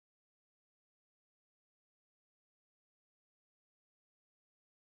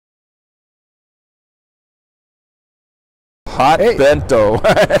Hot Bento.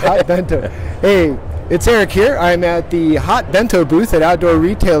 Hot Bento. Hey, it's Eric here. I'm at the Hot Bento booth at Outdoor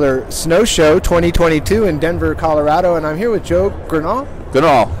Retailer Snow Show 2022 in Denver, Colorado, and I'm here with Joe Granal.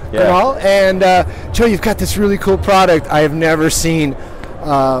 Yeah. And Joe, you've got this really cool product. I have never seen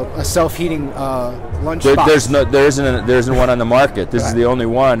a self-heating lunchbox. There isn't one on the market. This is the only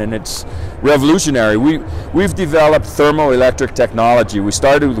one, and it's revolutionary. We've developed thermoelectric technology. We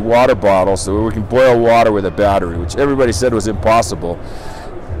started with water bottles, so we can boil water with a battery, which everybody said was impossible.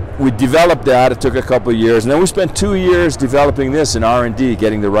 We developed that. It took a couple of years, and then we spent 2 years developing this in R&D,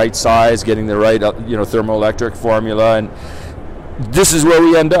 getting the right size, getting the right thermoelectric formula, and this is where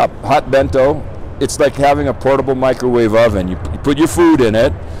we end up. Hot Bento. It's like having a portable microwave oven. You put your food in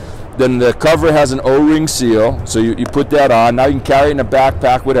it, then the cover has an O-ring seal, so you put that on. Now you can carry it in a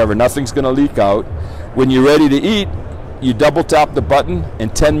backpack, whatever. Nothing's going to leak out. When you're ready to eat, you double tap the button. In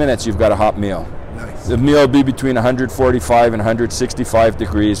 10 minutes, you've got a hot meal. Nice. The meal will be between 145 and 165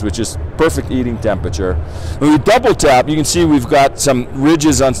 degrees, which is perfect eating temperature. When we double tap, you can see we've got some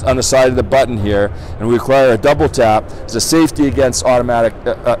ridges on the side of the button here, and we require a double tap. It's a safety against automatic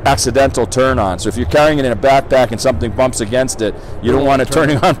accidental turn on. So if you're carrying it in a backpack and something bumps against it, you don't want it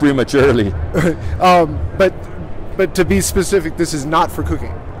turning on prematurely. But to be specific, this is not for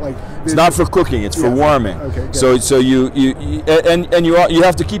cooking. It's not for cooking. It's for warming. Okay, so you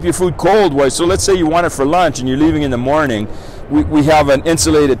have to keep your food cold. So let's say you want it for lunch and you're leaving in the morning. We have an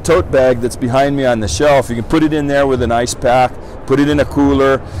insulated tote bag that's behind me on the shelf. You can put it in there with an ice pack. Put it in a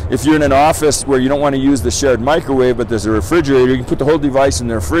cooler. If you're in an office where you don't want to use the shared microwave, but there's a refrigerator, you can put the whole device in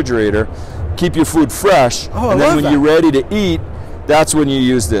the refrigerator. Keep your food fresh, and then when you're ready to eat, that's when you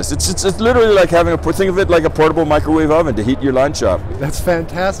use this. It's literally like having think of it like a portable microwave oven to heat your lunch up. That's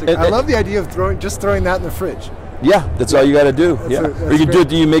fantastic. I love the idea of throwing that in the fridge. Yeah, that's all you got to do. Or you can do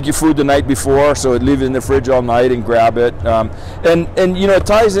it. You make your food the night before, so leave it in the fridge all night and grab it. And it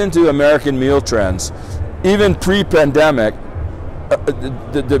ties into American meal trends. Even pre-pandemic,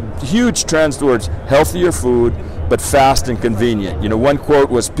 the huge trends towards healthier food, but fast and convenient. One quote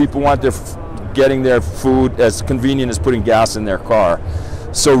was, "People want getting their food as convenient as putting gas in their car."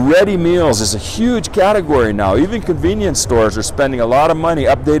 So ready meals is a huge category now. Even convenience stores are spending a lot of money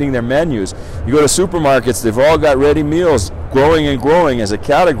updating their menus. You go to supermarkets, they've all got ready meals growing and growing as a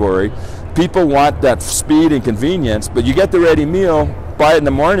category. People want that speed and convenience, but you get the ready meal, buy it in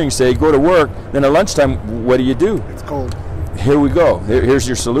the morning, say, go to work, then at lunchtime, what do? It's cold. Here we go. Here's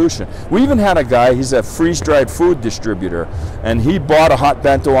your solution. We even had a guy, he's a freeze-dried food distributor, and he bought a Hot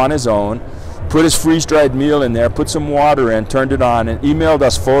Bento on his own, put his freeze-dried meal in there, put some water in, turned it on, and emailed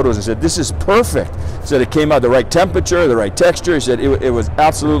us photos and said, this is perfect. He said it came out the right temperature, the right texture. He said it was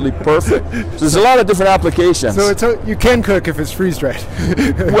absolutely perfect. So there's a lot of different applications. So you can cook if it's freeze-dried.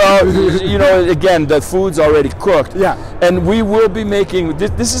 Well, again, the food's already cooked. Yeah. And we will be making,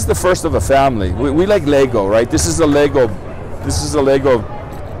 this is the first of a family. We like Lego, right? This is a Lego,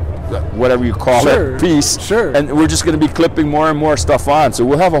 whatever you call it, piece. Sure. And we're just going to be clipping more and more stuff on. So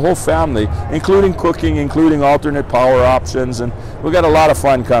we'll have a whole family, including cooking, including alternate power options, and we've got a lot of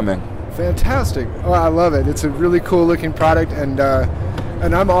fun coming. Fantastic. Oh, I love it. It's a really cool looking product, and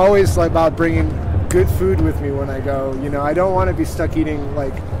I'm always about bringing good food with me when I go. I don't want to be stuck eating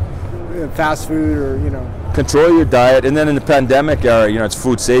fast food or Control your diet, and then in the pandemic era, it's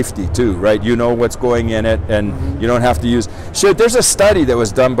food safety too, right? You know what's going in it, and you don't have to use. There's a study that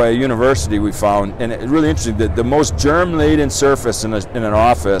was done by a university we found, and it's really interesting that the most germ-laden surface in an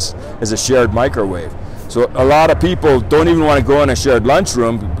office is a shared microwave. So a lot of people don't even want to go in a shared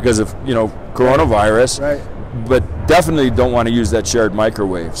lunchroom because of coronavirus. Right. But definitely don't want to use that shared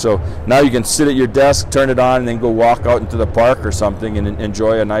microwave. So now you can sit at your desk, turn it on, and then go walk out into the park or something and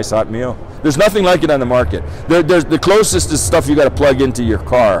enjoy a nice hot meal. There's nothing like it on the market. There's the closest is stuff you got to plug into your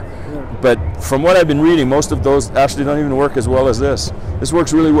car. Yeah. But from what I've been reading, most of those actually don't even work as well as this. This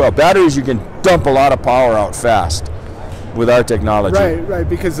works really well. Batteries, you can dump a lot of power out fast with our technology. Right,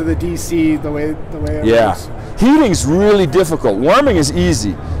 because of the DC, the way it works. Heating's really difficult. Warming is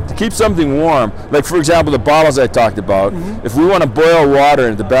easy. To keep something warm, like for example the bottles I talked about, if we want to boil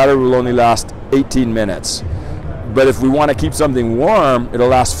water, the battery will only last 18 minutes. But if we want to keep something warm, it'll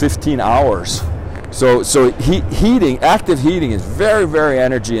last 15 hours. So active heating is very, very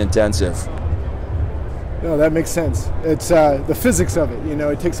energy intensive. No, that makes sense. It's the physics of it.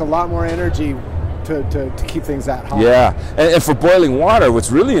 It takes a lot more energy to keep things that hot. Yeah, and for boiling water,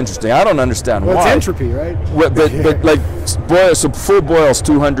 what's really interesting, I don't understand why. It's entropy, right? But full boil's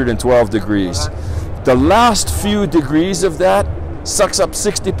 212 degrees. The last few degrees of that sucks up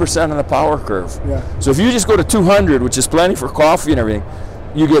 60% of the power curve. Yeah. So if you just go to 200, which is plenty for coffee and everything,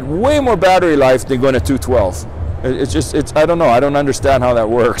 you get way more battery life than going to 212. It's I don't know. I don't understand how that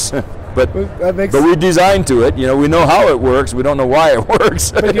works. But we designed to it. You know, we know how it works. We don't know why it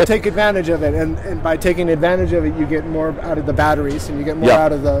works. But you take advantage of it, and by taking advantage of it, you get more out of the batteries, and you get more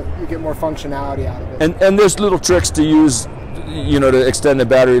out of you get more functionality out of it. And there's little tricks to use, you know, to extend the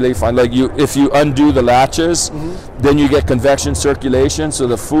battery life. Like if you undo the latches, then you get convection circulation, so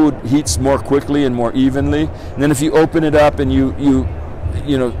the food heats more quickly and more evenly. And then if you open it up and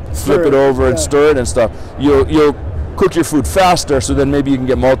you know, flip it over and stir it and stuff, you'll cook your food faster, so then maybe you can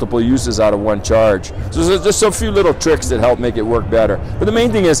get multiple uses out of one charge. So there's just a few little tricks that help make it work better. But the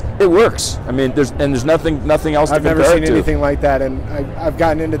main thing is it works. I mean, there's nothing else to compare it to. I've never seen anything like that, and I've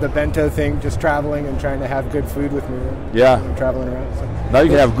gotten into the bento thing, just traveling and trying to have good food with me. Yeah. When I'm traveling around. So. Now you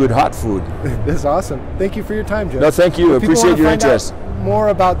can have good hot food. This is awesome. Thank you for your time, Joe. No, thank you. Appreciate your interest. More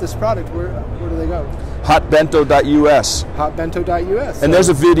about this product. Where do they go? Hotbento.us. Hotbento.us. And there's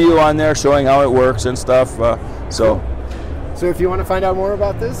a video on there showing how it works and stuff. So if you want to find out more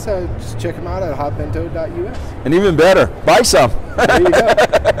about this, just check them out at hotbento.us. And even better, buy some. There you go.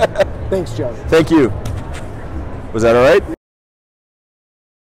 Thanks, Joe. Thank you. Was that all right?